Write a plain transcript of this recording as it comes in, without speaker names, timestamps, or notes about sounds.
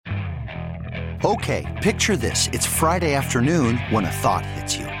Okay, picture this. It's Friday afternoon when a thought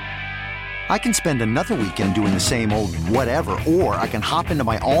hits you. I can spend another weekend doing the same old whatever, or I can hop into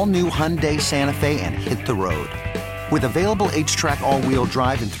my all-new Hyundai Santa Fe and hit the road. With available H-Track all-wheel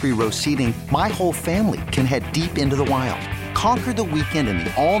drive and 3-row seating, my whole family can head deep into the wild. Conquer the weekend in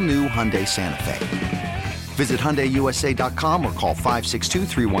the all-new Hyundai Santa Fe. Visit HyundaiUSA.com or call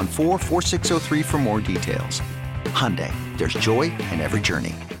 562-314-4603 for more details. Hyundai, there's joy in every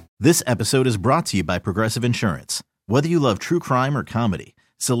journey. This episode is brought to you by Progressive Insurance. Whether you love true crime or comedy,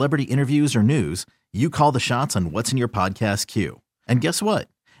 celebrity interviews or news, you call the shots on what's in your podcast queue. And guess what?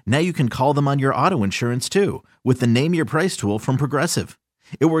 Now you can call them on your auto insurance too with the Name Your Price tool from Progressive.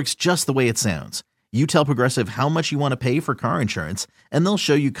 It works just the way it sounds. You tell Progressive how much you want to pay for car insurance, and they'll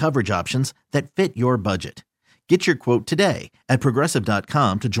show you coverage options that fit your budget. Get your quote today at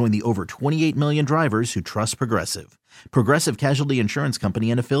Progressive.com to join the over 28 million drivers who trust Progressive. Progressive Casualty Insurance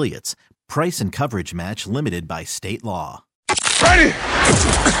Company and Affiliates. Price and coverage match limited by state law. Ready!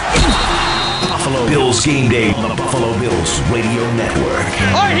 Buffalo Bills game day on the Buffalo Bills Radio Network.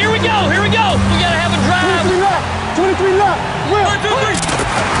 All right, here we go. We gotta have a drive. 23 left. 1, 2,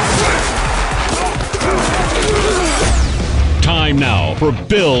 3. Time now for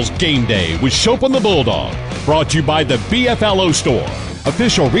Bills Game Day with Shope and the Bulldog. Brought to you by the BFLO Store,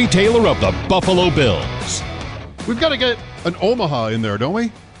 official retailer of the Buffalo Bills. We've got to get an Omaha in there, don't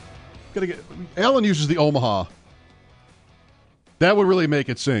we? Alan uses the Omaha. That would really make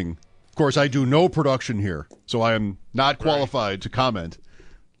it sing. Of course, I do no production here, so I am not qualified to comment.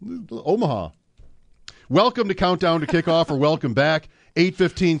 Omaha. Welcome to Countdown to Kickoff, or welcome back.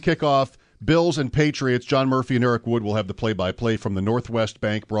 8:15 kickoff. Bills and Patriots. John Murphy and Eric Wood will have the play-by-play from the Northwest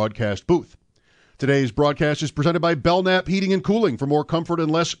Bank broadcast booth. Today's broadcast is presented by Belknap Heating and Cooling. For more comfort and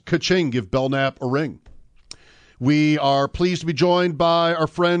less ka-ching, give Belknap a ring. We are pleased to be joined by our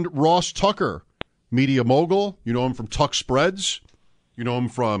friend Ross Tucker, media mogul. You know him from Tuck Spreads. You know him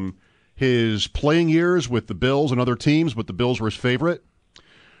from his playing years with the Bills and other teams, but the Bills were his favorite.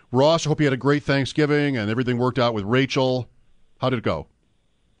 Ross, I hope you had a great Thanksgiving and everything worked out with Rachel. How did it go?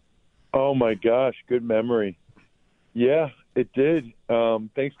 Oh, my gosh, good memory. Yeah, it did.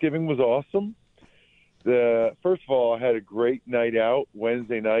 Thanksgiving was awesome. First of all, I had a great night out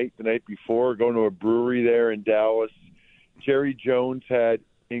Wednesday night, the night before, going to a brewery there in Dallas. Jerry Jones had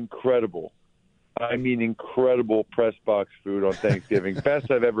incredible press box food on Thanksgiving.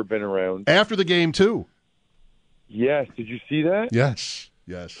 Best I've ever been around. After the game, too. Yes. Did you see that? Yes.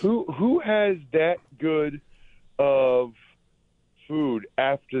 Who has that good of food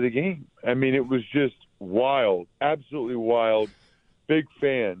after the game? I mean, it was just wild, absolutely wild. Big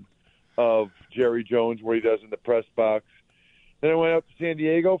fan of Jerry Jones, what he does in the press box. Then I went out to San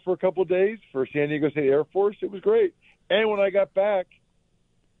Diego for a couple of days for San Diego State Air Force. It was great. And when I got back,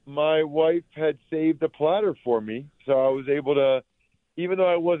 my wife had saved a platter for me, so I was able to, even though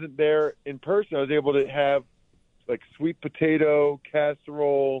I wasn't there in person, I was able to have like sweet potato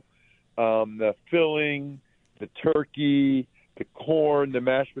casserole, the filling, the turkey, the corn, the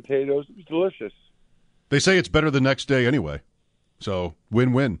mashed potatoes. It was delicious. They say it's better the next day anyway, so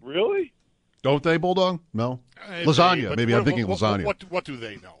win-win. Really? Don't they, Bulldog? No? Lasagna. Maybe I'm thinking lasagna. What do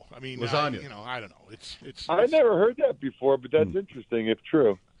they know? I mean, lasagna. I don't know. It's I never heard that before, but that's interesting if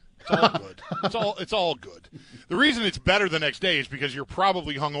true. It's all good. It's all good. The reason it's better the next day is because you're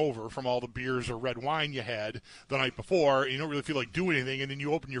probably hungover from all the beers or red wine you had the night before, and you don't really feel like doing anything, and then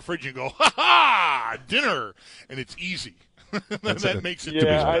you open your fridge and go, ha-ha, dinner, and it's easy. that makes it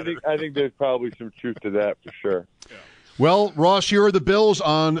better. I think there's probably some truth to that for sure. Yeah. Well, Ross, here are the Bills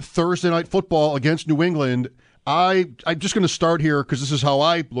on Thursday Night Football against New England. I'm just going to start here because this is how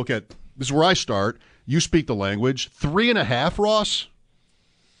I look at – this is where I start. You speak the language. 3.5, Ross?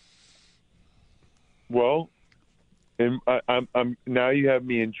 Well, I'm now you have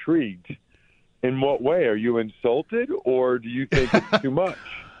me intrigued. In what way? Are you insulted, or do you think it's too much?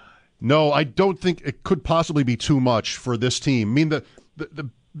 No, I don't think it could possibly be too much for this team. I mean,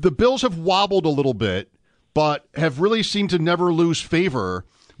 the Bills have wobbled a little bit, but have really seemed to never lose favor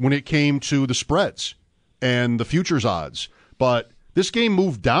when it came to the spreads and the futures odds. But this game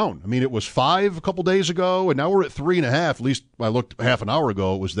moved down. I mean, it was 5 a couple days ago, and now we're at 3.5. At least I looked half an hour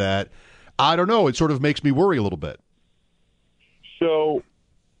ago, it was that. I don't know. It sort of makes me worry a little bit. So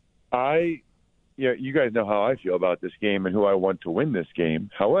you guys know how I feel about this game and who I want to win this game.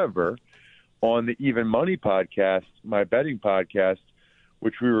 However, on the Even Money podcast, my betting podcast,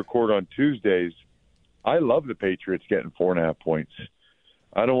 which we record on Tuesdays, I love the Patriots getting 4.5 points.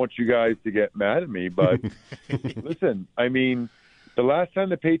 I don't want you guys to get mad at me, but listen, I mean, the last time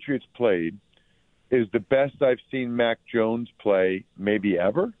the Patriots played is the best I've seen Mac Jones play maybe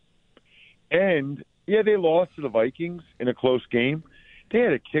ever. And, yeah, they lost to the Vikings in a close game. They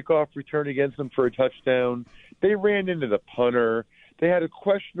had a kickoff return against them for a touchdown. They ran into the punter. They had a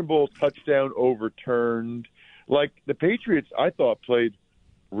questionable touchdown overturned. Like, the Patriots, I thought, played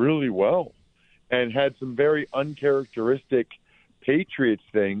really well and had some very uncharacteristic Patriots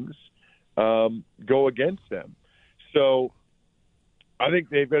things go against them. So I think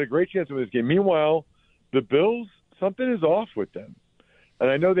they've got a great chance to win this game. Meanwhile, the Bills, something is off with them. And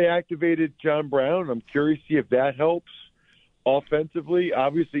I know they activated John Brown. I'm curious to see if that helps offensively.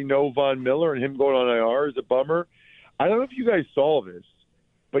 Obviously, no Von Miller, and him going on IR is a bummer. I don't know if you guys saw this,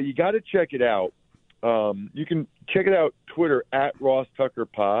 but you got to check it out. You can check it out, Twitter, at Ross Tucker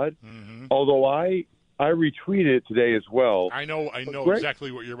Pod. Mm-hmm. Although I retweeted it today as well. I know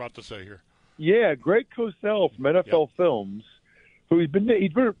exactly what you're about to say here. Yeah, Greg Cosell from NFL Films, who he's been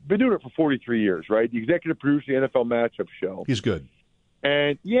doing it for 43 years, right? The executive producer of the NFL Matchup Show. He's good.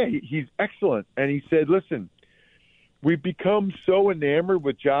 And, yeah, he's excellent. And he said, listen, we've become so enamored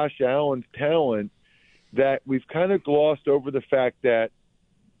with Josh Allen's talent that we've kind of glossed over the fact that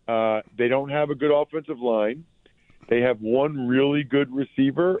they don't have a good offensive line. They have one really good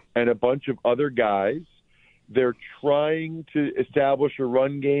receiver and a bunch of other guys. They're trying to establish a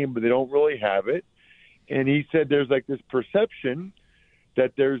run game, but they don't really have it. And he said there's like this perception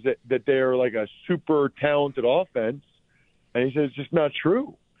that they're like a super talented offense. And he said it's just not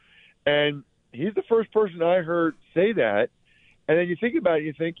true. And he's the first person I heard say that. And then you think about it,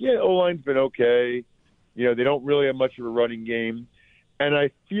 you think, yeah, O-line's been okay. You know, they don't really have much of a running game. And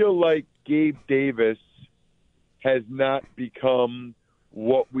I feel like Gabe Davis has not become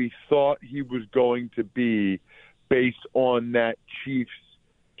what we thought he was going to be based on that Chiefs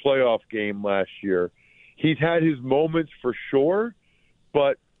playoff game last year. He's had his moments for sure,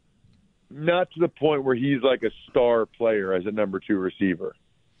 but not to the point where he's like a star player as a number 2 receiver.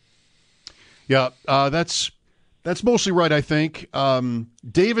 Yeah, that's mostly right, I think.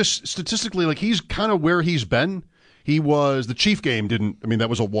 Davis, statistically, like he's kind of where he's been. He was – the Chief game that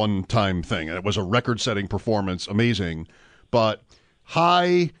was a one-time thing. It was a record-setting performance, amazing. But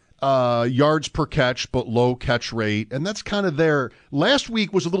high yards per catch, but low catch rate, and that's kind of there. Last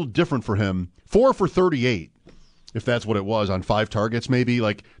week was a little different for him. 4 for 38, if that's what it was, on 5 targets maybe.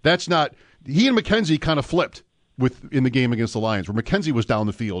 Like, that's not – he and McKenzie kind of flipped in the game against the Lions, where McKenzie was down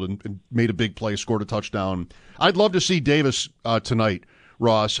the field and made a big play, scored a touchdown. I'd love to see Davis tonight,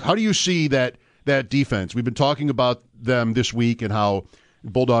 Ross. How do you see that defense? We've been talking about them this week and how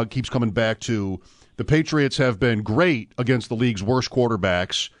Bulldog keeps coming back to the Patriots have been great against the league's worst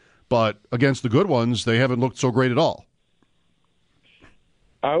quarterbacks, but against the good ones, they haven't looked so great at all.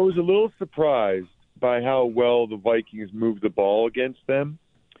 I was a little surprised by how well the Vikings moved the ball against them.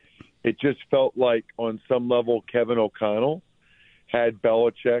 It just felt like on some level Kevin O'Connell had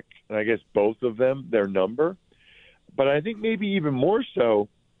Belichick, and I guess both of them, their number. But I think maybe even more so,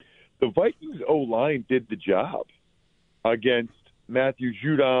 the Vikings O-line did the job against Matthew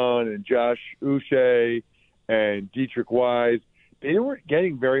Judon and Josh Uche and Dietrich Wise. They weren't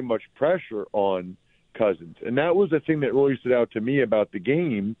getting very much pressure on Cousins. And that was the thing that really stood out to me about the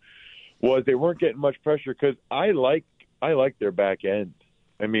game, was they weren't getting much pressure because I like their back end.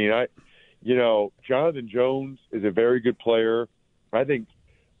 I mean, Jonathan Jones is a very good player. I think,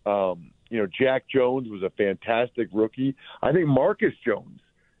 Jack Jones was a fantastic rookie. I think Marcus Jones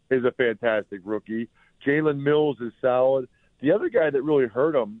is a fantastic rookie. Jalen Mills is solid. The other guy that really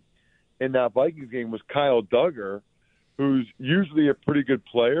hurt him in that Vikings game was Kyle Duggar, who's usually a pretty good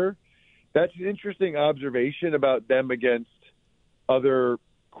player. That's an interesting observation about them against other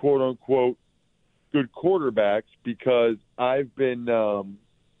quote-unquote good quarterbacks, because I've been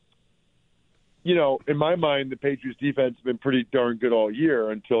in my mind, the Patriots defense has been pretty darn good all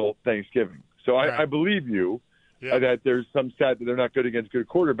year until Thanksgiving. So I believe you that there's some stat that they're not good against good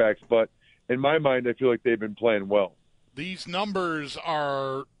quarterbacks, but in my mind, I feel like they've been playing well. These numbers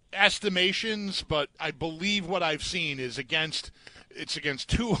are estimations, but I believe what I've seen is against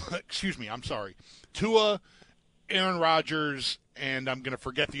Tua, Tua, Aaron Rodgers, and I'm going to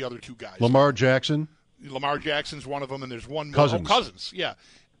forget the other 2 guys. Lamar Jackson? Lamar Jackson's one of them, and there's one more. Cousins. Cousins, yeah.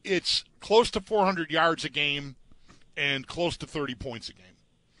 It's close to 400 yards a game and close to 30 points a game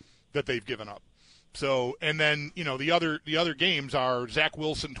that they've given up. So, and then, the other games are Zach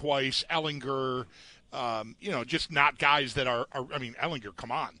Wilson twice, Ellinger, just not guys that are Ellinger,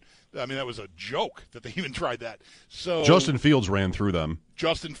 come on. I mean, that was a joke that they even tried that. So Justin Fields ran through them.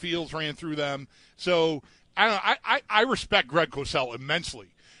 So I respect Greg Cosell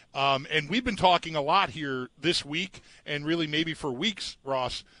immensely. And we've been talking a lot here this week and really maybe for weeks,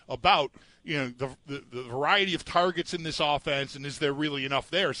 Ross, about the variety of targets in this offense and is there really enough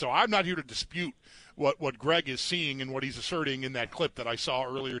there. So I'm not here to dispute what Greg is seeing and what he's asserting in that clip that I saw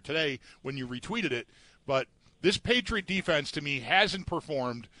earlier today when you retweeted it. But this Patriot defense, to me, hasn't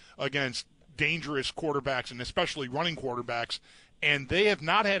performed against dangerous quarterbacks and especially running quarterbacks, and they have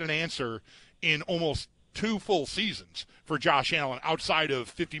not had an answer in almost 2 full seasons for Josh Allen outside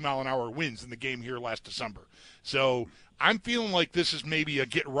of 50-mile-an-hour wins in the game here last December. So I'm feeling like this is maybe a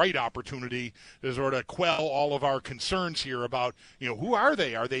get-right opportunity to sort of quell all of our concerns here about, who are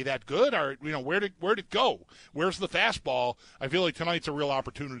they? Are they that good? Or, where'd it go? Where's the fastball? I feel like tonight's a real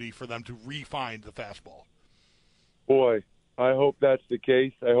opportunity for them to re-find the fastball. Boy, I hope that's the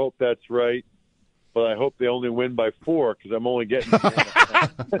case. I hope that's right. But I hope they only win by 4 because I'm only getting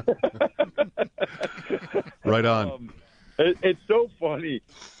Right on. It's so funny.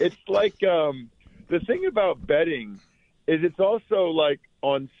 It's like the thing about betting is it's also like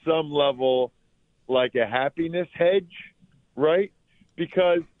on some level like a happiness hedge, right?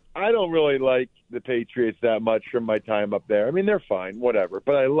 Because I don't really like the Patriots that much from my time up there. I mean, they're fine, whatever,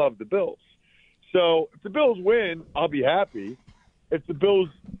 but I love the Bills. So if the Bills win, I'll be happy. If the Bills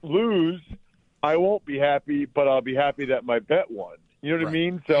lose, I won't be happy, but I'll be happy that my bet won. You know what I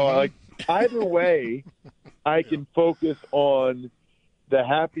mean? So like either way, I can focus on the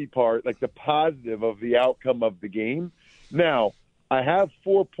happy part, like the positive of the outcome of the game. Now, I have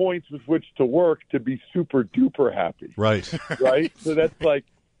 4 points with which to work to be super duper happy. Right. Right? So that's like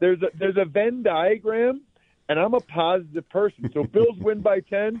there's a Venn diagram, and I'm a positive person. So Bills win by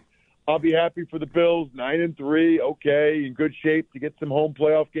 10, I'll be happy for the Bills. 9-3, okay, in good shape to get some home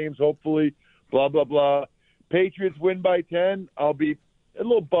playoff games, hopefully. Blah blah blah. Patriots win by 10, I'll be a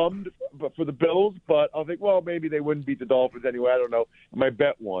little bummed for the Bills, but I'll think, well, maybe they wouldn't beat the Dolphins anyway. I don't know. My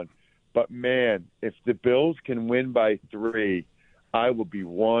bet won. But, man, if the Bills can win by 3, I will be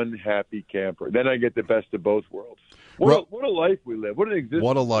one happy camper. Then I get the best of both worlds. What a life we live. What an existence.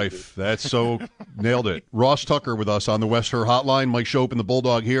 What a life. That's so nailed it. Ross Tucker with us on the West Her Hotline. Mike Schopp and the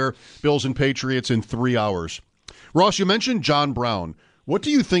Bulldog here. Bills and Patriots in 3 hours. Ross, you mentioned John Brown. What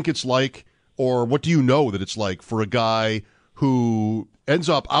do you think it's like, or what do you know that it's like for a guy who ends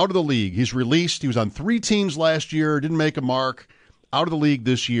up out of the league? He's released. He was on 3 teams last year, didn't make a mark, out of the league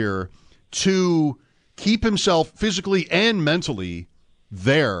this year, to keep himself physically and mentally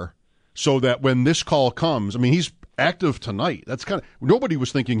there so that when this call comes, I mean, he's active tonight. That's kind of nobody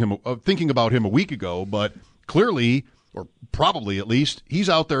was thinking about him a week ago, but clearly, or probably at least, he's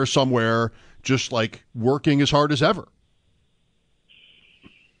out there somewhere just like working as hard as ever.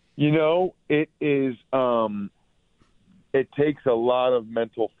 It is it takes a lot of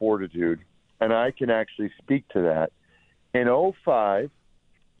mental fortitude, and I can actually speak to that. In 2005,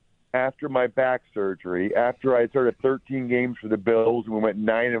 after my back surgery, after I started 13 games for the Bills, and we went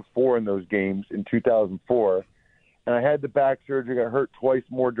 9-4 in those games in 2004, and I had the back surgery, got hurt twice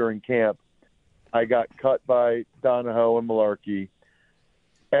more during camp. I got cut by Donahoe and Malarkey.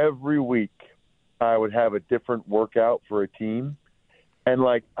 Every week, I would have a different workout for a team, and,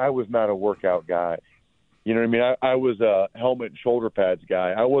 I was not a workout guy. You know what I mean? I was a helmet and shoulder pads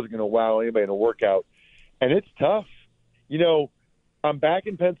guy. I wasn't going to wow anybody in a workout, and it's tough. I'm back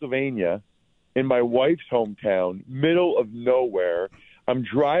in Pennsylvania in my wife's hometown, middle of nowhere. I'm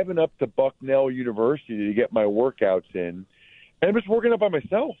driving up to Bucknell University to get my workouts in, and I'm just working out by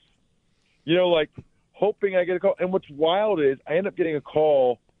myself, hoping I get a call. And what's wild is I end up getting a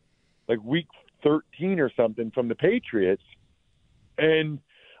call week 13 or something from the Patriots, and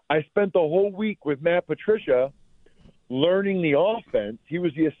I spent the whole week with Matt Patricia learning the offense. He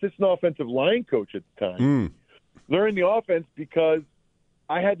was the assistant offensive line coach at the time. Learning the offense because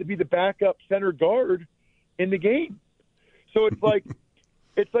I had to be the backup center guard in the game. So it's like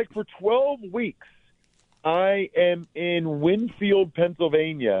for 12 weeks, I am in Winfield,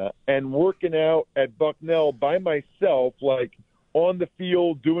 Pennsylvania, and working out at Bucknell by myself, on the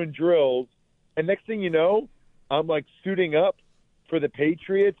field doing drills. And next thing you know, I'm suiting up for the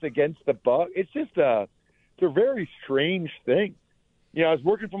Patriots against the Bucs. It's just it's a very strange thing. I was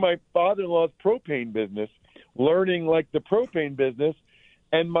working for my father-in-law's propane business, learning the propane business,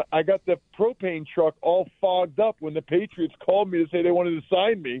 and I got the propane truck all fogged up when the Patriots called me to say they wanted to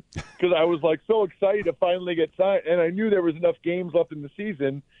sign me because I was so excited to finally get signed, and I knew there was enough games left in the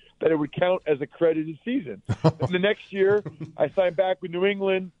season that it would count as a credited season. And the next year, I signed back with New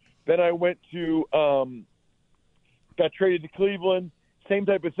England. Then I went to got traded to Cleveland, same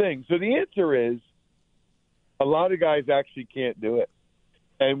type of thing. So the answer is a lot of guys actually can't do it.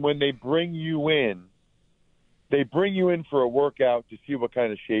 And when they bring you in, they bring you in for a workout to see what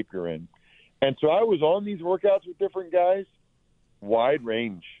kind of shape you're in. And so I was on these workouts with different guys, wide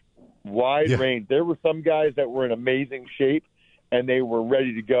range. There were some guys that were in amazing shape and they were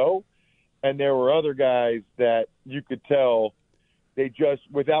ready to go. And there were other guys that you could tell they just,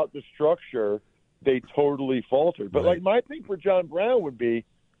 without the structure, they totally faltered. But, like, my thing for John Brown would be,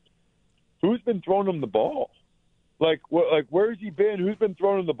 who's been throwing him the ball? Like, where's he been? Who's been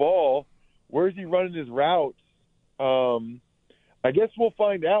throwing him the ball? Where's he running his routes? I guess we'll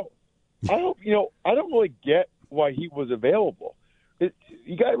find out. I don't really get why he was available.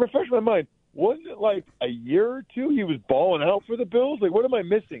 You got to refresh my mind. Wasn't it like a year or two he was balling out for the Bills? Like, what am I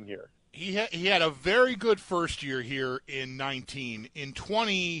missing here? He had a very good first year here in 19. In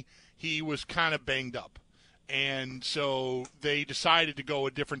 20, he was kind of banged up. And so they decided to go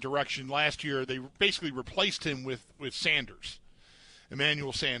a different direction. Last year, they basically replaced him with Sanders.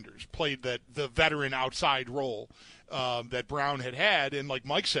 Emmanuel Sanders played the veteran outside role that Brown had. And like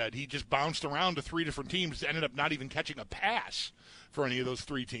Mike said, he just bounced around to 3 different teams, ended up not even catching a pass for any of those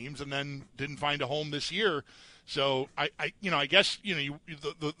 3 teams, and then didn't find a home this year. So I guess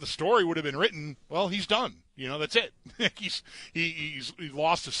the story would have been written. Well, he's done. That's it. he's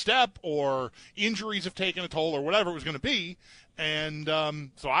lost a step, or injuries have taken a toll, or whatever it was going to be. And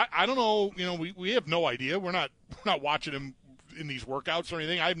so I don't know. We have no idea. We're not watching him in these workouts or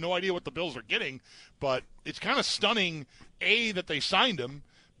anything. I have no idea what the Bills are getting, but it's kind of stunning. A, that they signed him.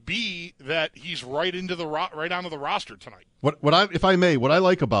 B, that he's right onto the roster tonight. What I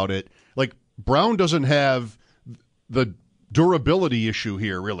like about it, like, Brown doesn't have the durability issue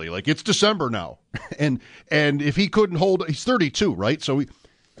here, really. Like, it's December now, and if he couldn't hold, he's 32, right? So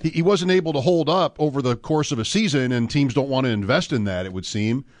he wasn't able to hold up over the course of a season, and teams don't want to invest in that, it would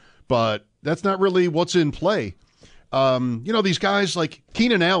seem. But that's not really what's in play. These guys like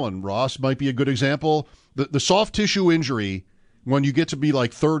Keenan Allen, Ross, might be a good example. The soft tissue injury, when you get to be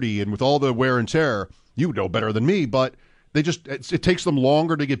like 30 and with all the wear and tear, you know better than me, but it takes them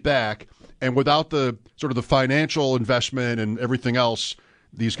longer to get back. And without the sort of the financial investment and everything else,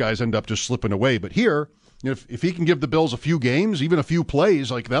 these guys end up just slipping away. But here, if he can give the Bills a few games, even a few plays,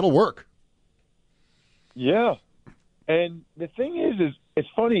 like, that'll work. Yeah. And the thing is it's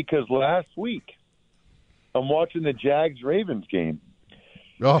funny because last week I'm watching the Jags-Ravens game.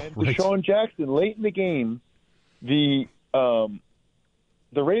 Oh, and right. Deshaun Jackson, late in the game, the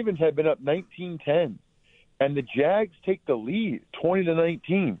Ravens had been up 19-10, and the Jags take the lead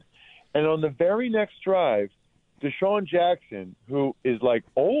 20-19. And on the very next drive, Deshaun Jackson, who is like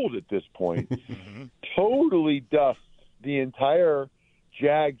old at this point, totally dusts the entire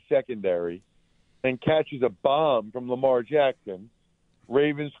Jags secondary and catches a bomb from Lamar Jackson.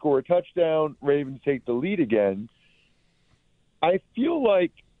 Ravens score a touchdown. Ravens take the lead again. I feel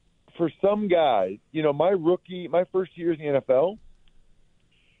like for some guys, my first years in the NFL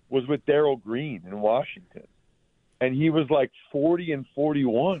was with Darrell Green in Washington. And he was like 40 and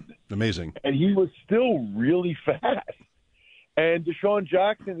 41. Amazing. And he was still really fast. And Deshaun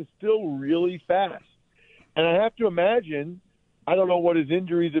Jackson is still really fast. And I have to imagine, I don't know what his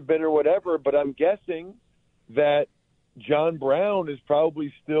injuries have been or whatever, but I'm guessing that John Brown is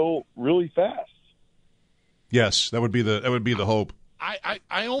probably still really fast. Yes, that would be the hope.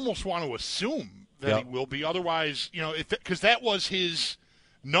 I almost want to assume that he will be. Otherwise, because that was his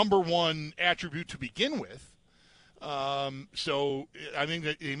number one attribute to begin with. So I think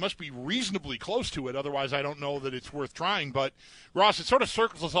that he must be reasonably close to it. Otherwise, I don't know that it's worth trying. But, Ross, it sort of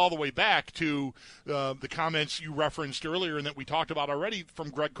circles us all the way back to the comments you referenced earlier and that we talked about already from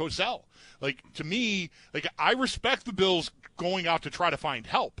Greg Cosell. Like, to me, like, I respect the Bills going out to try to find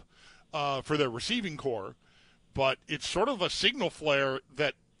help for their receiving core, but it's sort of a signal flare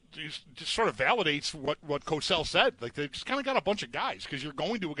that just sort of validates what Cosell said. Like, they just kind of got a bunch of guys because you're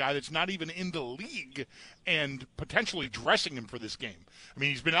going to a guy that's not even in the league and potentially dressing him for this game. I mean,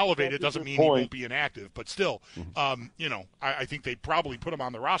 he's been elevated. Doesn't mean he won't be inactive, but still, I think they probably put him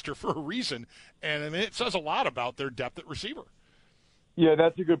on the roster for a reason. And I mean, it says a lot about their depth at receiver. Yeah,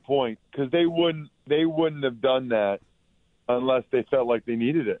 that's a good point because they wouldn't have done that unless they felt like they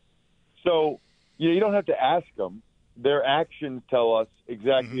needed it. So you don't have to ask them. Their actions tell us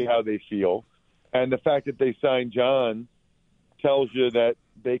exactly how they feel. And the fact that they signed John tells you that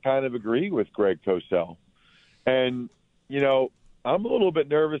they kind of agree with Greg Cosell. And, I'm a little bit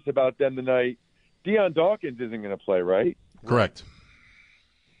nervous about them tonight. Deion Dawkins isn't going to play, right? Correct.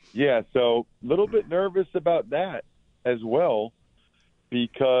 Yeah, so a little bit nervous about that as well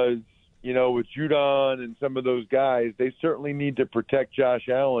because, with Judon and some of those guys, they certainly need to protect Josh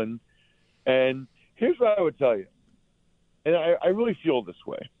Allen. And here's what I would tell you. And I really feel this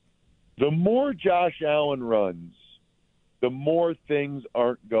way. the more Josh Allen runs, the more things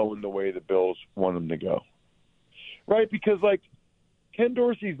aren't going the way the Bills want them to go. Right? Because, like, Ken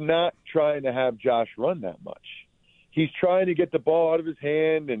Dorsey's not trying to have Josh run that much. He's trying to get the ball out of his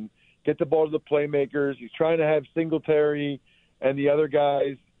hand and get the ball to the playmakers. He's trying to have Singletary and the other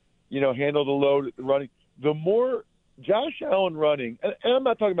guys, handle the load running. The more Josh Allen running, and I'm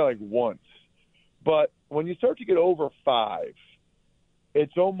not talking about like once, but when you start to get over 5,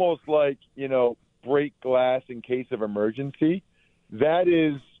 it's almost like, break glass in case of emergency. That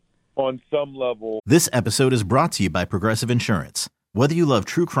is, on some level. This episode is brought to you by Progressive Insurance. Whether you love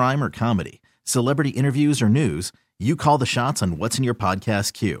true crime or comedy, celebrity interviews or news, you call the shots on what's in your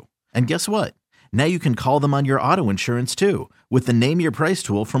podcast queue. And guess what? Now you can call them on your auto insurance too with the Name Your Price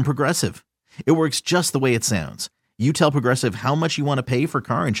tool from Progressive. It works just the way it sounds. You tell Progressive how much you want to pay for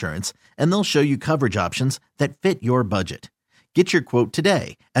car insurance, and they'll show you coverage options that fit your budget. Get your quote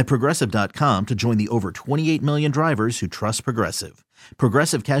today at Progressive.com to join the over 28 million drivers who trust Progressive.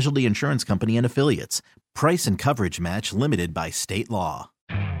 Progressive Casualty Insurance Company and Affiliates. Price and coverage match limited by state law.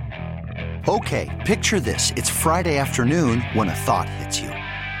 Okay, picture this. It's Friday afternoon when a thought hits you.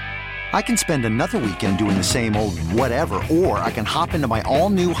 I can spend another weekend doing the same old whatever, or I can hop into my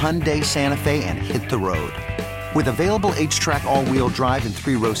all-new Hyundai Santa Fe and hit the road. With available H-Track all-wheel drive and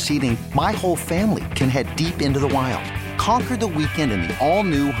 3-row seating, my whole family can head deep into the wild. Conquer the weekend in the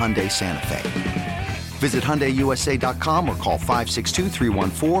all-new Hyundai Santa Fe. Visit HyundaiUSA.com or call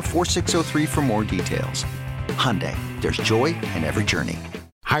 562-314-4603 for more details. Hyundai, there's joy in every journey.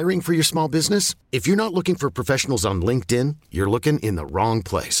 Hiring for your small business? If you're not looking for professionals on LinkedIn, you're looking in the wrong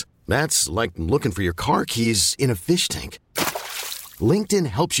place. That's like looking for your car keys in a fish tank. LinkedIn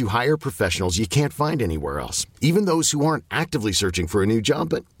helps you hire professionals you can't find anywhere else, even those who aren't actively searching for a new job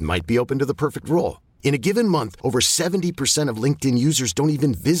but might be open to the perfect role. In a given month, over 70% of LinkedIn users don't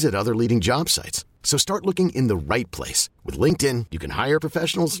even visit other leading job sites. So start looking in the right place. With LinkedIn, you can hire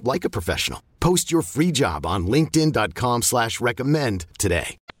professionals like a professional. Post your free job on linkedin.com/recommend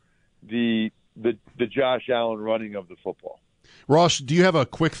today. The Josh Allen running of the football. Ross, do you have a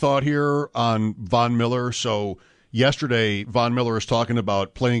quick thought here on Von Miller? So yesterday, Von Miller is talking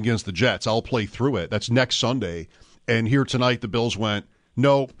about playing against the Jets. I'll play through it. That's next Sunday. And here tonight, the Bills went,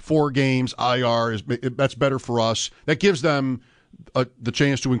 no, 4 games, IR, that's better for us. That gives them the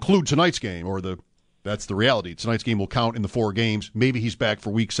chance to include tonight's game, or that's the reality. Tonight's game will count in the 4 games. Maybe he's back for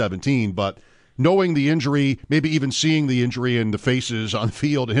Week 17, but knowing the injury, maybe even seeing the injury and the faces on the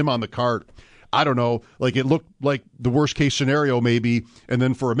field and him on the cart, I don't know. Like, it looked like the worst-case scenario maybe, and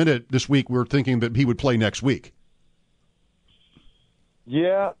then for a minute this week we were thinking that he would play next week.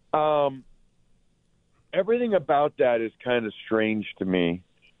 Yeah, everything about that is kind of strange to me,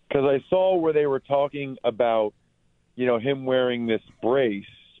 because I saw where they were talking about, him wearing this brace.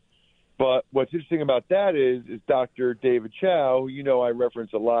 But what's interesting about that is Dr. David Chow, who I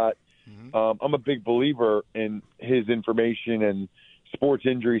reference a lot. I'm a big believer in his information and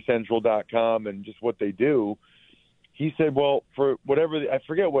sportsinjurycentral.com and just what they do. He said, well, for whatever, I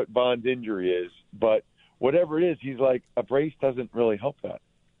forget what Von's injury is, but whatever it is, he's like, a brace doesn't really help that.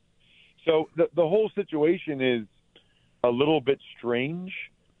 So the whole situation is a little bit strange.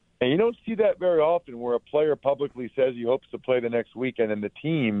 And you don't see that very often, where a player publicly says he hopes to play the next weekend and the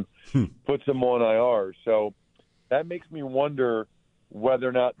team puts him on IR. So that makes me wonder whether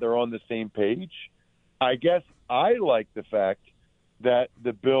or not they're on the same page. I guess I like the fact that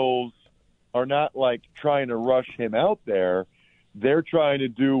the Bills are not like trying to rush him out there. They're trying to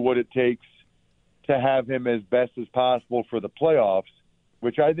do what it takes to have him as best as possible for the playoffs,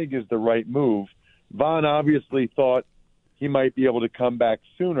 which I think is the right move. Von obviously thought he might be able to come back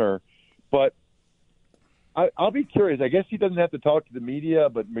sooner, but I'll be curious. I guess he doesn't have to talk to the media,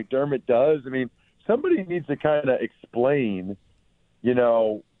 but McDermott does. I mean, somebody needs to kind of explain,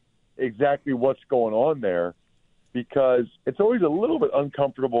 exactly what's going on there, because it's always a little bit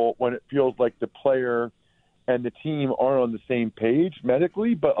uncomfortable when it feels like the player and the team aren't on the same page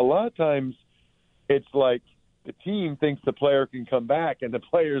medically, but a lot of times it's like the team thinks the player can come back and the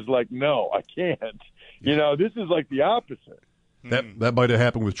player's like, no, I can't. This is like the opposite. That might have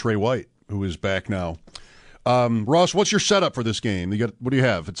happened with Trey White, who is back now. Ross, what's your setup for this game? What do you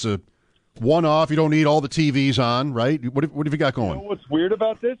have? It's a one-off. You don't need all the TVs on, right? What have you got going? What's weird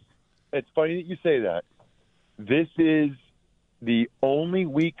about this? It's funny that you say that. This is the only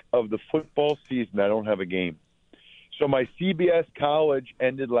week of the football season I don't have a game. So my CBS college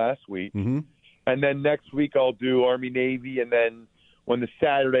ended last week, and then next week I'll do Army-Navy, and then when the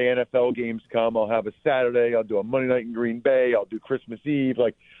Saturday NFL games come, I'll have a Saturday. I'll do a Monday night in Green Bay. I'll do Christmas Eve.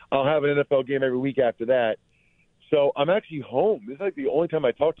 I'll have an NFL game every week after that. So I'm actually home. This is like the only time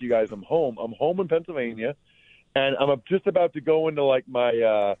I talk to you guys. I'm home. I'm home in Pennsylvania, and I'm just about to go into like my,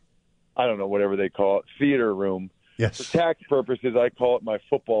 I don't know, whatever they call it, theater room. Yes. For tax purposes, I call it my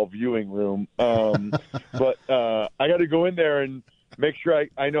football viewing room. But I got to go in there and make sure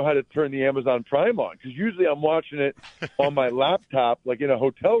I know how to turn the Amazon Prime on, because usually I'm watching it on my laptop, like in a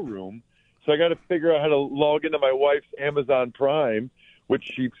hotel room. So I got to figure out how to log into my wife's Amazon Prime,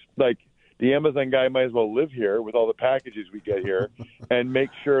 which she's like, the Amazon guy might as well live here with all the packages we get here, and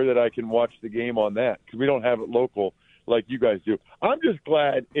make sure that I can watch the game on that, because we don't have it local like you guys do. I'm just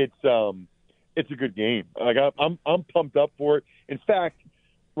glad it's a good game. Like I'm pumped up for it. In fact,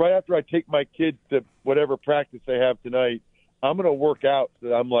 right after I take my kids to whatever practice they have tonight, I'm going to work out so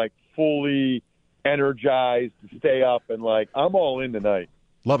that I'm like fully energized to stay up, and like I'm all in tonight.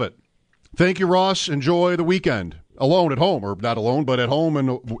 Love it. Thank you, Ross. Enjoy the weekend. Alone at home, or not alone, but at home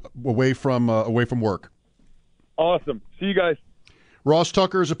and away from work. Awesome. See you guys. Ross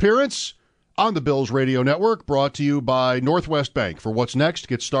Tucker's appearance on the Bills Radio Network, brought to you by Northwest Bank. For what's next,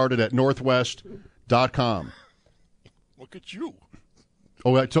 get started at northwest.com. Look at you.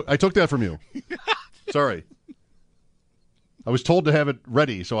 Oh, I took that from you. Sorry. I was told to have it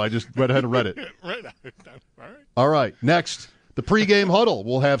ready, so I just went ahead and read it. Right. All right. All right. Next, the pregame huddle.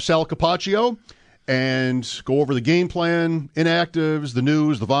 We'll have Sal Capaccio and go over the game plan, inactives, the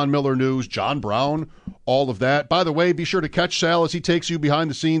news, the Von Miller news, John Brown, all of that. By the way, be sure to catch Sal as he takes you behind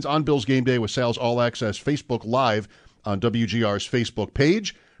the scenes on Bills Game Day with Sal's All Access Facebook Live on WGR's Facebook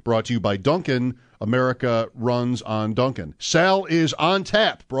page. Brought to you by Dunkin'. America runs on Dunkin'. Sal is on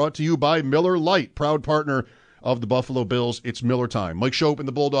tap. Brought to you by Miller Lite, proud partner of the Buffalo Bills. It's Miller time. Mike Schopp and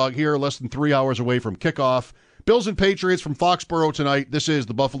the Bulldog here, less than 3 hours away from kickoff. Bills and Patriots from Foxborough tonight. This is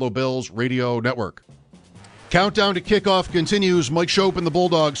the Buffalo Bills Radio Network. Countdown to kickoff continues. Mike Schopp and the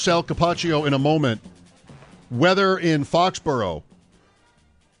Bulldogs, Sal Capaccio in a moment. Weather in Foxborough.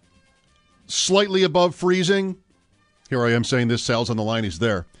 Slightly above freezing. Here I am saying this. Sal's on the line. He's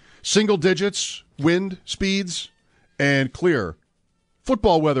there. Single digits, wind speeds, and clear.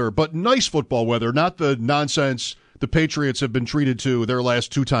 Football weather, but nice football weather, not the nonsense the Patriots have been treated to their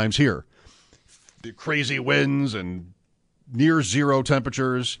last 2 times here. The crazy winds and near zero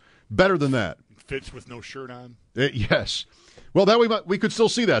temperatures. Better than that. Fitz with no shirt on. Yes. Well, that we could still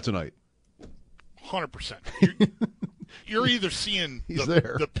see that tonight. 100%. You're either seeing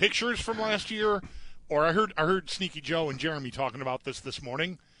the pictures from last year, or I heard Sneaky Joe and Jeremy talking about this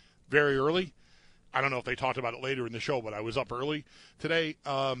morning, very early. I don't know if they talked about it later in the show, but I was up early today,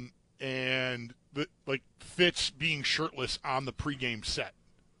 and Fitz being shirtless on the pregame set.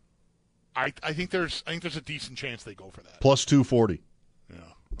 I think there's a decent chance they go for that. Plus 240. Yeah.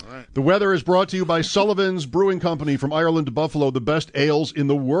 All right. The weather is brought to you by Sullivan's Brewing Company from Ireland to Buffalo, the best ales in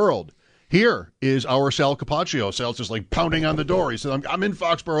the world. Here is our Sal Capaccio. Sal's just like pounding on the door. He said, I'm in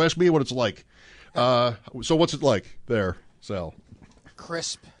Foxborough. Ask me what it's like. So what's it like there, Sal?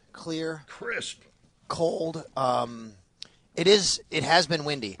 Crisp, clear. Crisp. Cold. It has been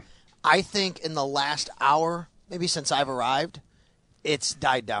windy. I think in the last hour, maybe since I've arrived, it's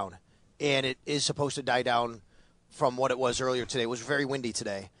died down. And it is supposed to die down from what it was earlier today. It was very windy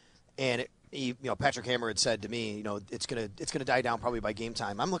today. And Patrick Hammer had said to me, it's gonna die down probably by game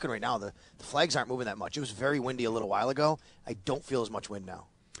time. I'm looking right now, the flags aren't moving that much. It was very windy a little while ago. I don't feel as much wind now.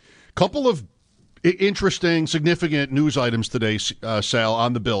 Couple of interesting, significant news items today, Sal,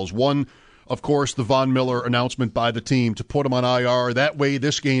 on the Bills. One, of course, the Von Miller announcement by the team to put him on IR. That way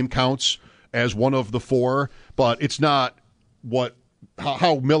this game counts as one of the 4, but it's not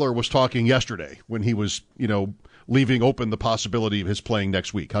how Miller was talking yesterday when he was, leaving open the possibility of his playing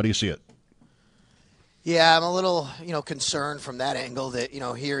next week. How do you see it? Yeah, I'm a little, concerned from that angle that,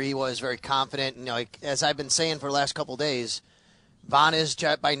 here he was very confident. And, as I've been saying for the last couple of days, Von is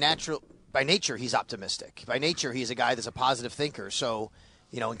by nature, he's optimistic. By nature, he's a guy that's a positive thinker. So,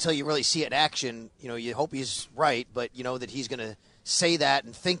 until you really see it in action, you hope he's right, but you know that he's going to say that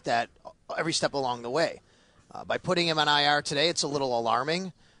and think that every step along the way. By putting him on IR today, it's a little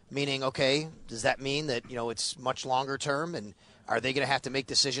alarming, meaning, okay, does that mean that, it's much longer term, and are they going to have to make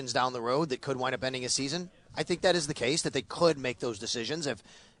decisions down the road that could wind up ending a season? I think that is the case, that they could make those decisions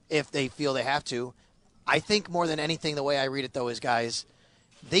if they feel they have to. I think more than anything, the way I read it, though, is, guys,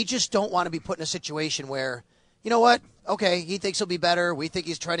 they just don't want to be put in a situation where, you know what, okay, he thinks he'll be better, we think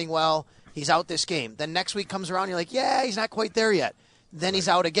he's trending well, he's out this game. Then next week comes around, you're like, yeah, he's not quite there yet. Then he's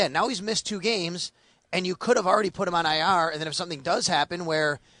out again. Now he's missed 2 games, and you could have already put him on IR, and then if something does happen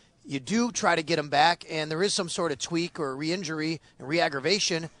where you do try to get him back and there is some sort of tweak or re-injury and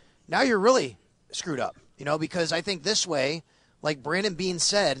re-aggravation, now you're really screwed up, because I think this way, like Brandon Beane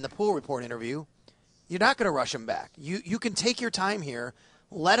said in the Pool Report interview, You're not going to rush him back. You can take your time here,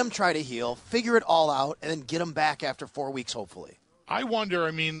 let him try to heal, figure it all out, and then get him back after 4 weeks, hopefully. I wonder,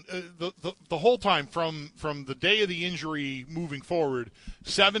 I mean, the whole time from the day of the injury moving forward,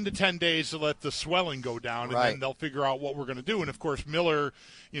 7 to 10 days to let the swelling go down, and then they'll figure out what we're going to do. And, of course, Miller,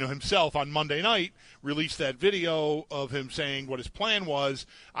 himself on Monday night released that video of him saying what his plan was.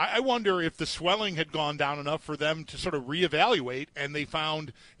 I wonder if the swelling had gone down enough for them to sort of reevaluate, and they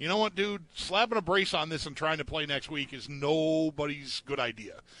found, you know what, dude, slapping a brace on this and trying to play next week is nobody's good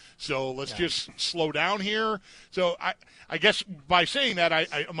idea. So let's just slow down here. So I guess by saying that,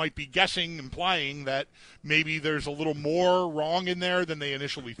 I might be guessing, implying that maybe there's a little more wrong in there than they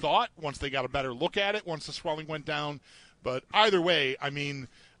initially thought once they got a better look at it, once the swelling went down. But either way, I mean,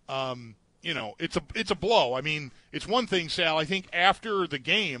 it's a blow. I mean, it's one thing, Sal. I think after the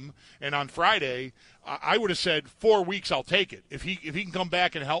game and on Friday, I would have said 4 weeks. I'll take it if he can come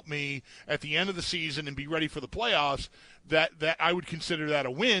back and help me at the end of the season and be ready for the playoffs. That I would consider that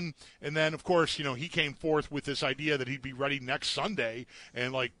a win. And then, of course, he came forth with this idea that he'd be ready next Sunday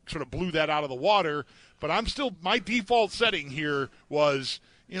and sort of blew that out of the water. But my default setting here was,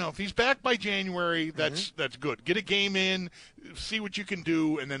 if he's back by January, that's good. Get a game in, see what you can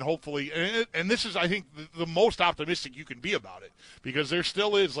do, and then hopefully and this is, I think, the most optimistic you can be about it, because there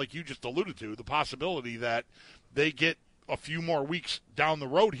still is, like you just alluded to, the possibility that they get a few more weeks down the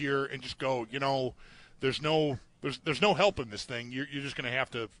road here and just go, there's no help in this thing. You're just going to have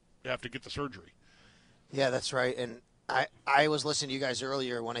to get the surgery. Yeah, that's right. And I was listening to you guys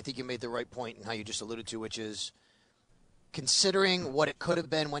earlier when I think you made the right point in how you just alluded to, which is, considering what it could have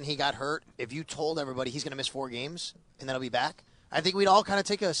been when he got hurt, if you told everybody he's going to miss 4 games and then he'll be back, I think we'd all kind of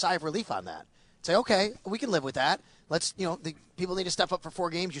take a sigh of relief on that. Say, okay, we can live with that. Let's, the people need to step up for 4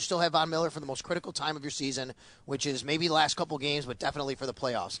 games. You still have Von Miller for the most critical time of your season, which is maybe the last couple games, but definitely for the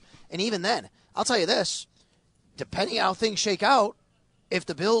playoffs. And even then, I'll tell you this, depending on how things shake out, if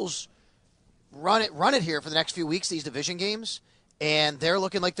the Bills run it here for the next few weeks, these division games, and they're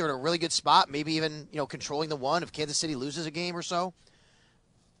looking like they're in a really good spot, maybe even, controlling the one if Kansas City loses a game or so,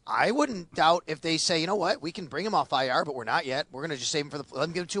 I wouldn't doubt if they say, you know what, we can bring him off IR, but we're not yet. We're going to just save him let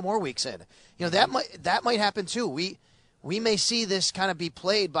him give him 2 more weeks in. That might happen too. We may see this kind of be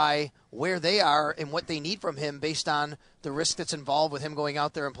played by where they are and what they need from him based on the risk that's involved with him going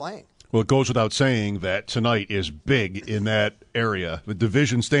out there and playing. Well, it goes without saying that tonight is big in that area. The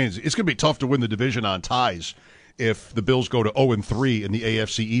division stands. It's going to be tough to win the division on ties if the Bills go to 0-3 in the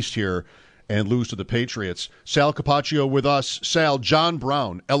AFC East here and lose to the Patriots. Sal Capaccio with us. Sal, John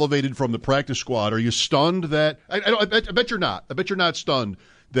Brown elevated from the practice squad. Are you stunned that – I bet you're not. I bet you're not stunned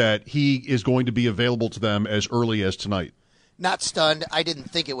that he is going to be available to them as early as tonight. Not stunned. I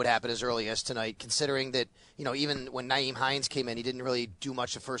didn't think it would happen as early as tonight, considering that, even when Nyheim Hines came in, he didn't really do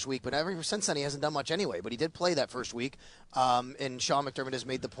much the first week. But ever since then, he hasn't done much anyway. But he did play that first week. And Sean McDermott has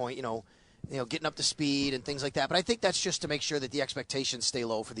made the point, getting up to speed and things like that. But I think that's just to make sure that the expectations stay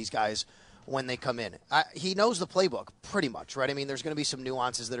low for these guys when they come in. He knows the playbook pretty much, right? I mean, there's going to be some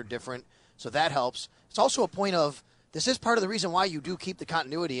nuances that are different, so that helps. It's also a point of this is part of the reason why you do keep the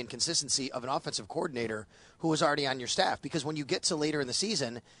continuity and consistency of an offensive coordinator who is already on your staff, because when you get to later in the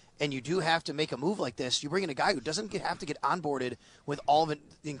season and you do have to make a move like this, you bring in a guy who doesn't have to get onboarded with all of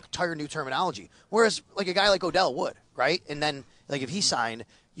the entire new terminology, whereas like a guy like Odell would, right? And then like if he signed,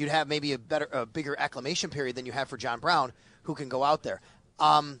 you'd have maybe a bigger acclimation period than you have for John Brown, who can go out there.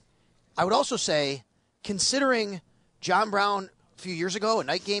 I would also say, considering John Brown a few years ago, a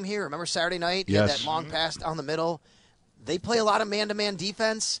night game here, remember Saturday night? He had that long pass down the middle. They play a lot of man-to-man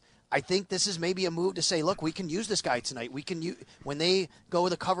defense. I think this is maybe a move to say, look, we can use this guy tonight. We can when they go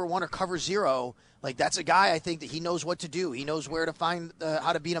with a cover 1 or cover 0, like that's a guy I think that he knows what to do. He knows where to find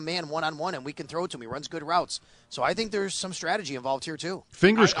how to beat a man one-on-one, and we can throw it to him. He runs good routes. So I think there's some strategy involved here too.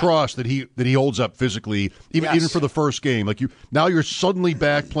 Fingers crossed that he holds up physically, even for the first game. Like now you're suddenly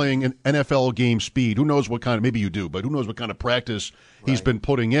back playing an NFL game speed. Who knows what kind of, maybe you do, but who knows what kind of practice he's been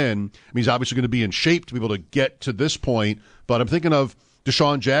putting in. I mean, he's obviously going to be in shape to be able to get to this point, but I'm thinking of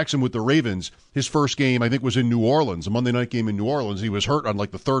Deshaun Jackson with the Ravens. His first game, I think, was in New Orleans, a Monday night game in New Orleans. He was hurt on like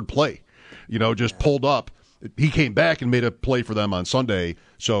the 3rd play, just pulled up. He came back and made a play for them on Sunday.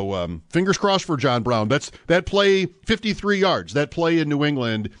 So fingers crossed for John Brown. That play, 53 yards. That play in New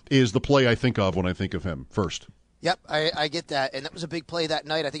England is the play I think of when I think of him first. Yep, I get that. And that was a big play that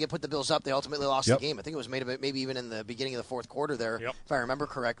night. I think it put the Bills up. They ultimately lost the game. I think it was made maybe even in the beginning of the 4th quarter there, if I remember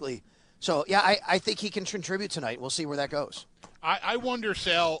correctly. So, yeah, I think he can contribute tonight. We'll see where that goes. I wonder,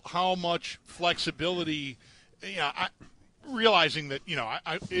 Sal, how much flexibility, realizing that,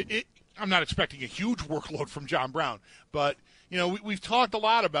 I'm not expecting a huge workload from John Brown, but, we've talked a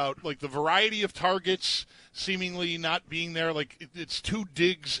lot about like the variety of targets seemingly not being there. Like it's too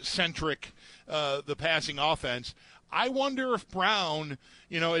Diggs-centric, the passing offense. I wonder if Brown,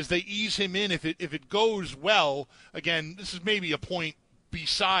 as they ease him in, if it goes well, again, this is maybe a point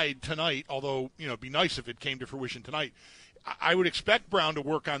beside tonight, although, it'd be nice if it came to fruition tonight. I would expect Brown to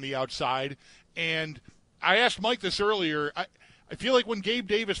work on the outside, and I asked Mike this earlier. I feel like when Gabe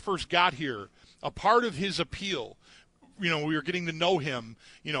Davis first got here, a part of his appeal, we were getting to know him,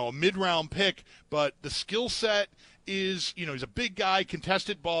 a mid-round pick, but the skill set is, he's a big guy,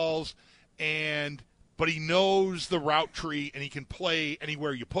 contested balls, but he knows the route tree, and he can play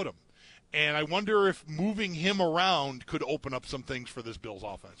anywhere you put him. And I wonder if moving him around could open up some things for this Bills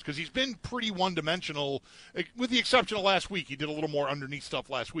offense, because he's been pretty one-dimensional, with the exception of last week. He did a little more underneath stuff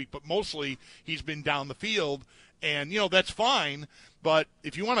last week, but mostly he's been down the field. And, that's fine, but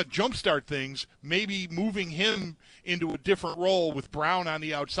if you want to jumpstart things, maybe moving him into a different role with Brown on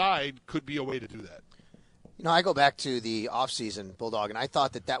the outside could be a way to do that. I go back to the offseason, Bulldog, and I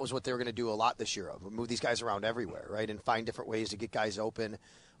thought that was what they were going to do a lot this year. Move these guys around everywhere, right, and find different ways to get guys open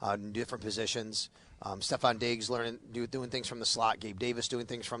in different positions. Stephon Diggs doing things from the slot. Gabe Davis doing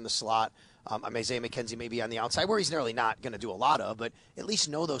things from the slot. Isaiah McKenzie maybe on the outside, where he's nearly not going to do a lot of, but at least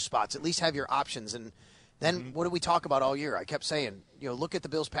know those spots. At least have your options. And then what did we talk about all year? I kept saying, look at the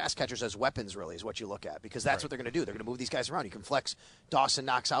Bills' pass catchers as weapons, really, is what you look at, because that's what they're going to do. They're going to move these guys around. You can flex Dawson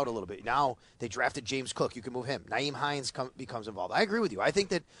Knox out a little bit. Now they drafted James Cook. You can move him. Nyheim Hines becomes involved. I agree with you. I think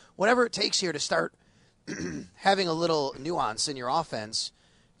that whatever it takes here to start having a little nuance in your offense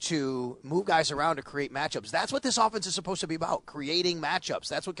to move guys around to create matchups, that's what this offense is supposed to be about, creating matchups.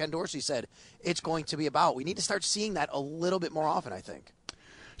 That's what Ken Dorsey said it's going to be about. We need to start seeing that a little bit more often, I think.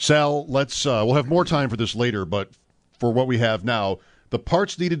 Sal, we'll have more time for this later, but for what we have now, the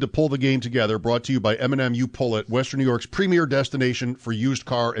parts needed to pull the game together, brought to you by M&M You Pull It, Western New York's premier destination for used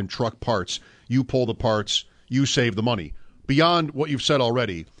car and truck parts. You pull the parts, you save the money. Beyond what you've said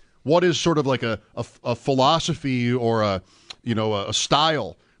already, what is sort of like a philosophy or a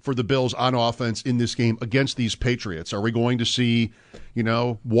style for the Bills on offense in this game against these Patriots? Are we going to see,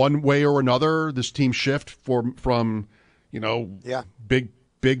 one way or another, this team shift from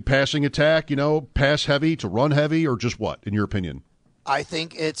big passing attack, pass heavy to run heavy, or just what, in your opinion? I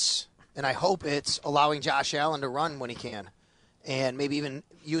think and I hope it's allowing Josh Allen to run when he can, and maybe even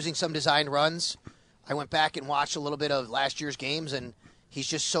using some designed runs. I went back and watched a little bit of last year's games, and he's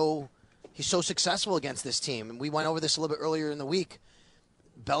so successful against this team. And we went over this a little bit earlier in the week.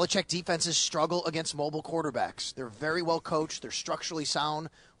 Belichick defenses struggle against mobile quarterbacks. They're very well coached. They're structurally sound.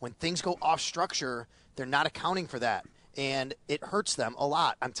 When things go off structure, they're not accounting for that, and it hurts them a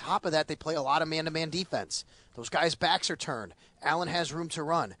lot. On top of that, they play a lot of man-to-man defense. Those guys' backs are turned. Allen has room to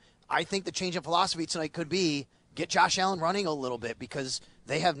run. I think the change of philosophy tonight could be get Josh Allen running a little bit, because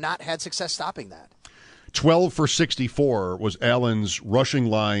they have not had success stopping that. 12 for 64 was Allen's rushing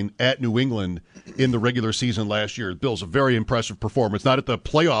line at New England in the regular season last year. Bills, a very impressive performance, not at the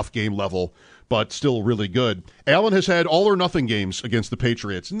playoff game level, but still really good. Allen has had all or nothing games against the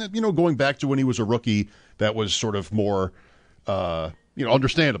Patriots. And, going back to when he was a rookie, that was sort of more,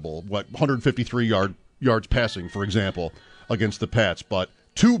 understandable. 153 yards passing, for example, against the Pats. But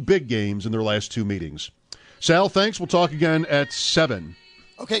 2 big games in their last 2 meetings. Sal, thanks. We'll talk again at 7.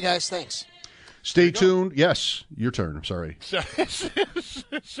 Okay, guys, thanks. Stay tuned. Yes, your turn. I'm sorry.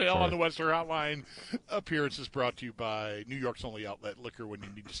 Sale on the Western Hotline. Appearance is brought to you by New York's only outlet liquor. When you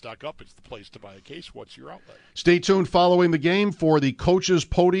need to stock up, it's the place to buy a case. What's your outlet? Stay tuned following the game for the Coach's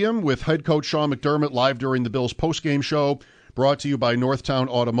Podium with head coach Sean McDermott live during the Bills postgame show. Brought to you by Northtown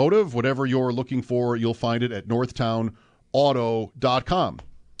Automotive. Whatever you're looking for, you'll find it at northtownauto.com.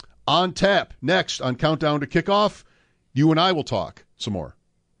 On tap, next on Countdown to Kickoff, you and I will talk some more.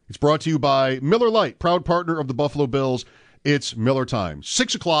 It's brought to you by Miller Lite, proud partner of the Buffalo Bills. It's Miller time.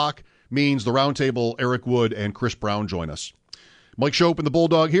 6 o'clock means the roundtable, Eric Wood and Chris Brown join us. Mike Shope and the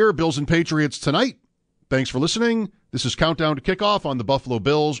Bulldog here, Bills and Patriots tonight. Thanks for listening. This is Countdown to Kickoff on the Buffalo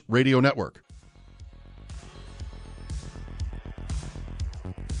Bills Radio Network.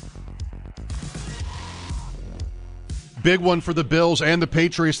 Big one for the Bills and the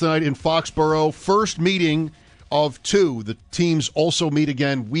Patriots tonight in Foxborough. First meeting of 2. The teams also meet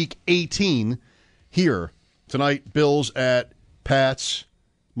again week 18 here. Tonight, Bills at Pats.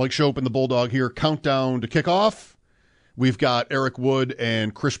 Mike Shope and the Bulldog here. Countdown to Kickoff. We've got Eric Wood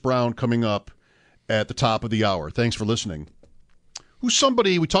and Chris Brown coming up at the top of the hour. Thanks for listening. Who's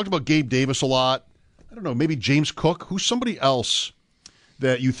somebody, we talked about Gabe Davis a lot. I don't know, maybe James Cook. Who's somebody else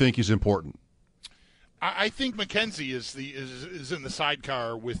that you think is important? I think McKenzie is in the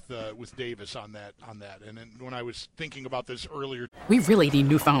sidecar with Davis on that. And then when I was thinking about this earlier, we really need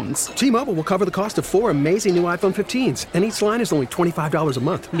new phones. T-Mobile will cover the cost of 4 amazing new iPhone 15s, and each line is only $25 a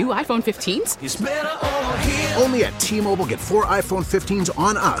month. New iPhone 15s? It's better over here. Only at T-Mobile, get 4 iPhone 15s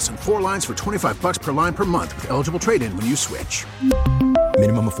on us and 4 lines for $25 per line per month with eligible trade-in when you switch.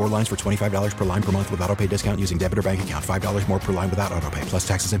 Minimum of 4 lines for $25 per line per month with autopay discount using debit or bank account. $5 more per line without autopay, plus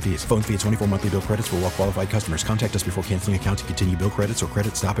taxes and fees. Phone fee at 24 monthly bill credits for well-qualified customers. Contact us before canceling account to continue bill credits or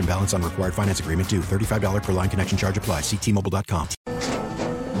credit stop and balance on required finance agreement due. $35 per line connection charge applies. See T-Mobile.com.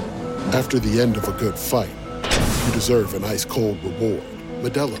 After the end of a good fight, you deserve an ice-cold reward.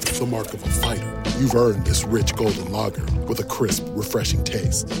 Modelo is the mark of a fighter. You've earned this rich golden lager with a crisp, refreshing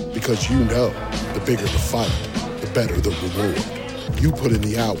taste. Because you know, the bigger the fight, the better the reward. You put in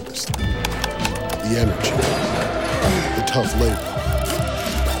the hours, the energy, the tough labor.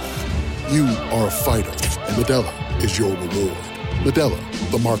 You are a fighter, and Modelo is your reward. Modelo,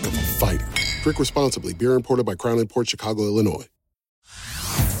 the mark of a fighter. Drink responsibly. Beer imported by Crown Imports, Chicago, Illinois.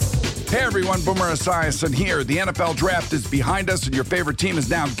 Hey everyone, Boomer Esiason here. The NFL Draft is behind us and your favorite team is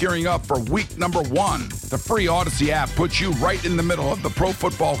now gearing up for week number 1. The free Odyssey app puts you right in the middle of the pro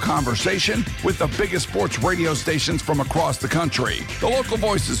football conversation with the biggest sports radio stations from across the country. The local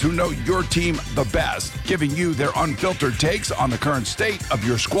voices who know your team the best, giving you their unfiltered takes on the current state of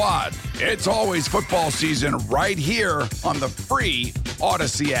your squad. It's always football season right here on the free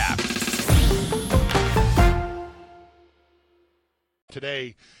Odyssey app.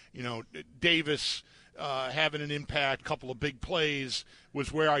 Today, Davis having an impact, couple of big plays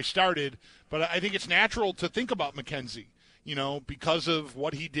was where I started. But I think it's natural to think about McKenzie, because of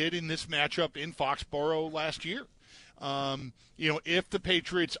what he did in this matchup in Foxborough last year. If the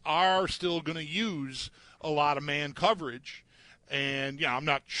Patriots are still going to use a lot of man coverage, and, I'm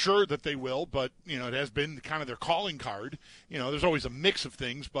not sure that they will, but, it has been kind of their calling card. There's always a mix of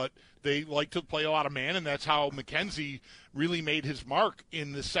things, but they like to play a lot of man, and that's how McKenzie really made his mark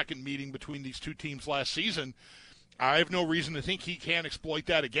in the second meeting between these two teams last season. I have no reason to think he can't exploit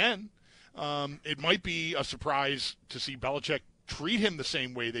that again. It might be a surprise to see Belichick treat him the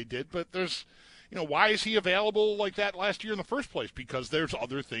same way they did, but there's – why is he available like that last year in the first place? Because there's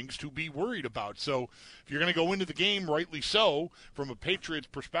other things to be worried about. So if you're going to go into the game, rightly so, from a Patriots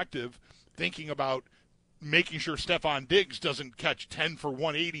perspective, thinking about making sure Stephon Diggs doesn't catch 10 for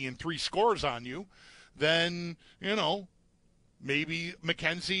 180 and 3 scores on you, then, maybe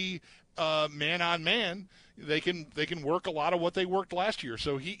McKenzie, man on man, they can work a lot of what they worked last year.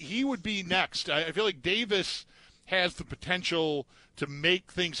 So he would be next. I feel like Davis has the potential to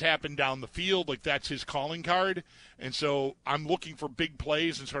make things happen down the field, like that's his calling card. And so I'm looking for big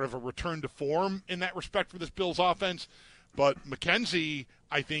plays and sort of a return to form in that respect for this Bills offense. But McKenzie,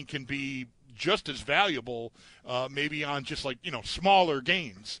 I think, can be just as valuable, maybe on just smaller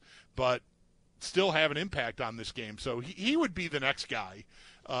gains, but still have an impact on this game. So he would be the next guy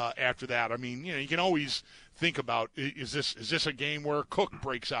after that. I mean, you can always think about, is this a game where Cook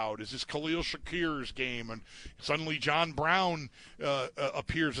breaks out? Is this Khalil Shakir's game? And suddenly John Brown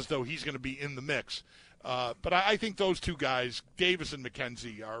appears as though he's going to be in the mix. But I think those two guys, Davis and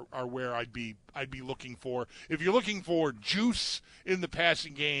McKenzie, are where I'd be looking for. If you're looking for juice in the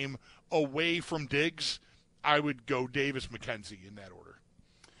passing game away from Diggs, I would go Davis-McKenzie in that order.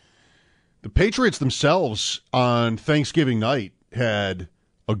 The Patriots themselves on Thanksgiving night had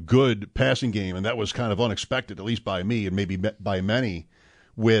a good passing game, and that was kind of unexpected, at least by me and maybe by many,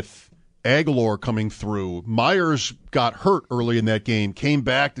 with Aguilar coming through. Myers got hurt early in that game, came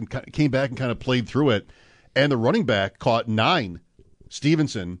back and kind of played through it, and the running back caught 9,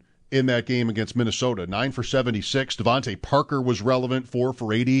 Stevenson, in that game against Minnesota, 9 for 76. Devontae Parker was relevant, 4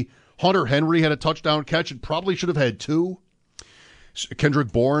 for 80. Hunter Henry had a touchdown catch and probably should have had 2.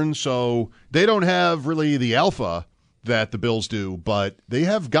 Kendrick Bourne, so they don't have really the alpha that the Bills do, but they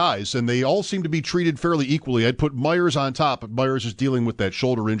have guys, and they all seem to be treated fairly equally. I'd put Myers on top, but Myers is dealing with that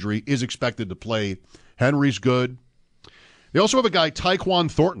shoulder injury, is expected to play. Henry's good. They also have a guy, Tyquan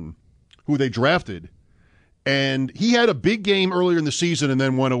Thornton, who they drafted, and he had a big game earlier in the season and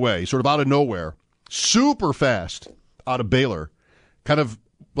then went away, sort of out of nowhere. Super fast out of Baylor. Kind of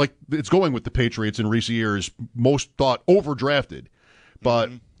like it's going with the Patriots in recent years, most thought overdrafted.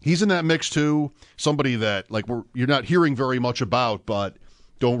 But he's in that mix too. Somebody that you're not hearing very much about, but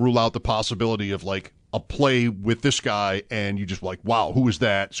don't rule out the possibility of a play with this guy, and you just wow, who is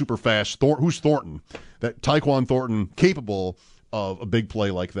that? Super fast. Who's Thornton? That Tyquan Thornton, capable of a big play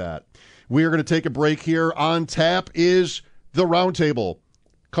like that. We are going to take a break here. On tap is the Roundtable.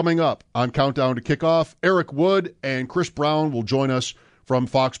 Coming up on Countdown to Kickoff, Eric Wood and Chris Brown will join us from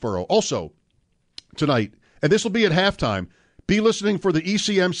Foxborough. Also, tonight, and this will be at halftime. Be listening for the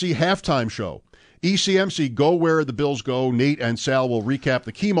ECMC halftime show. ECMC, go where the Bills go. Nate and Sal will recap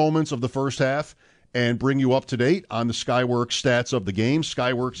the key moments of the first half and bring you up to date on the Skyworks stats of the game.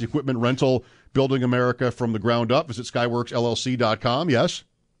 Skyworks equipment rental, building America from the ground up. Visit skyworksllc.com. Yes?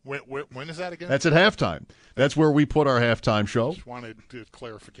 When is that again? That's at halftime. That's where we put our halftime show. Just wanted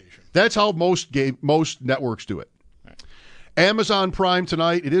clarification. That's how most networks do it. Right. Amazon Prime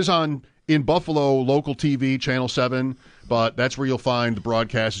tonight. It is on in Buffalo, local TV, Channel 7, but that's where you'll find the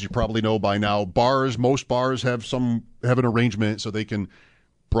broadcast, as you probably know by now. Most bars have an arrangement so they can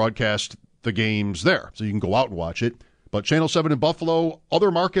broadcast the games there, so you can go out and watch it. But Channel 7 in Buffalo,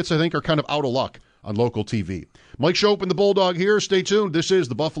 other markets, I think, are kind of out of luck on local TV. Mike Schopp and the Bulldog here. Stay tuned. This is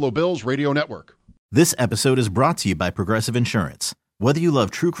the Buffalo Bills Radio Network. This episode is brought to you by Progressive Insurance. Whether you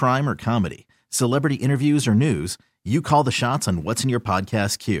love true crime or comedy, celebrity interviews or news, you call the shots on what's in your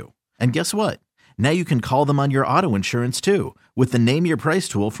podcast queue. And guess what? Now you can call them on your auto insurance too with the Name Your Price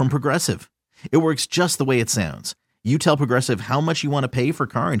tool from Progressive. It works just the way it sounds. You tell Progressive how much you want to pay for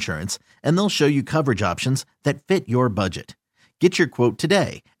car insurance, and they'll show you coverage options that fit your budget. Get your quote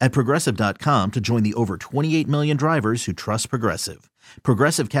today at Progressive.com to join the over 28 million drivers who trust Progressive.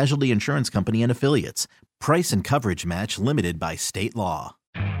 Progressive Casualty Insurance Company and Affiliates. Price and coverage match limited by state law.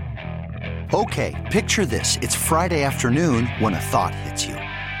 Okay, picture this. It's Friday afternoon when a thought hits you.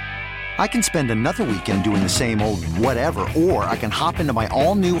 I can spend another weekend doing the same old whatever, or I can hop into my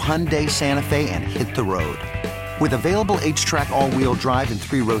all-new Hyundai Santa Fe and hit the road. With available H-Track all-wheel drive and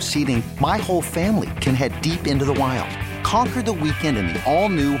 3-row seating, my whole family can head deep into the wild. Conquer the weekend in the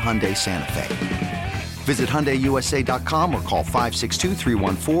all-new Hyundai Santa Fe. Visit HyundaiUSA.com or call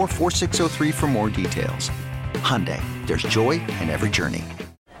 562-314-4603 for more details. Hyundai, there's joy in every journey.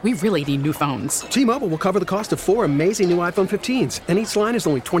 We really need new phones. T-Mobile will cover the cost of 4 amazing new iPhone 15s, and each line is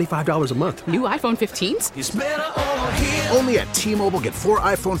only $25 a month. New iPhone 15s? It's better over here. Only at T-Mobile, get 4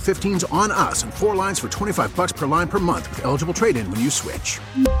 iPhone 15s on us and 4 lines for $25 per line per month with eligible trade-in when you switch.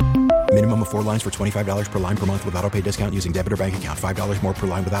 Minimum of 4 lines for $25 per line per month with autopay discount using debit or bank account. $5 more per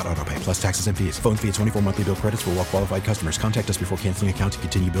line without autopay, plus taxes and fees. Phone fee at 24 monthly bill credits for well-qualified customers. Contact us before canceling account to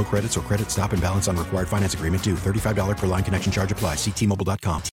continue bill credits or credit stop and balance on required finance agreement due. $35 per line connection charge applies. See T-Mobile.com.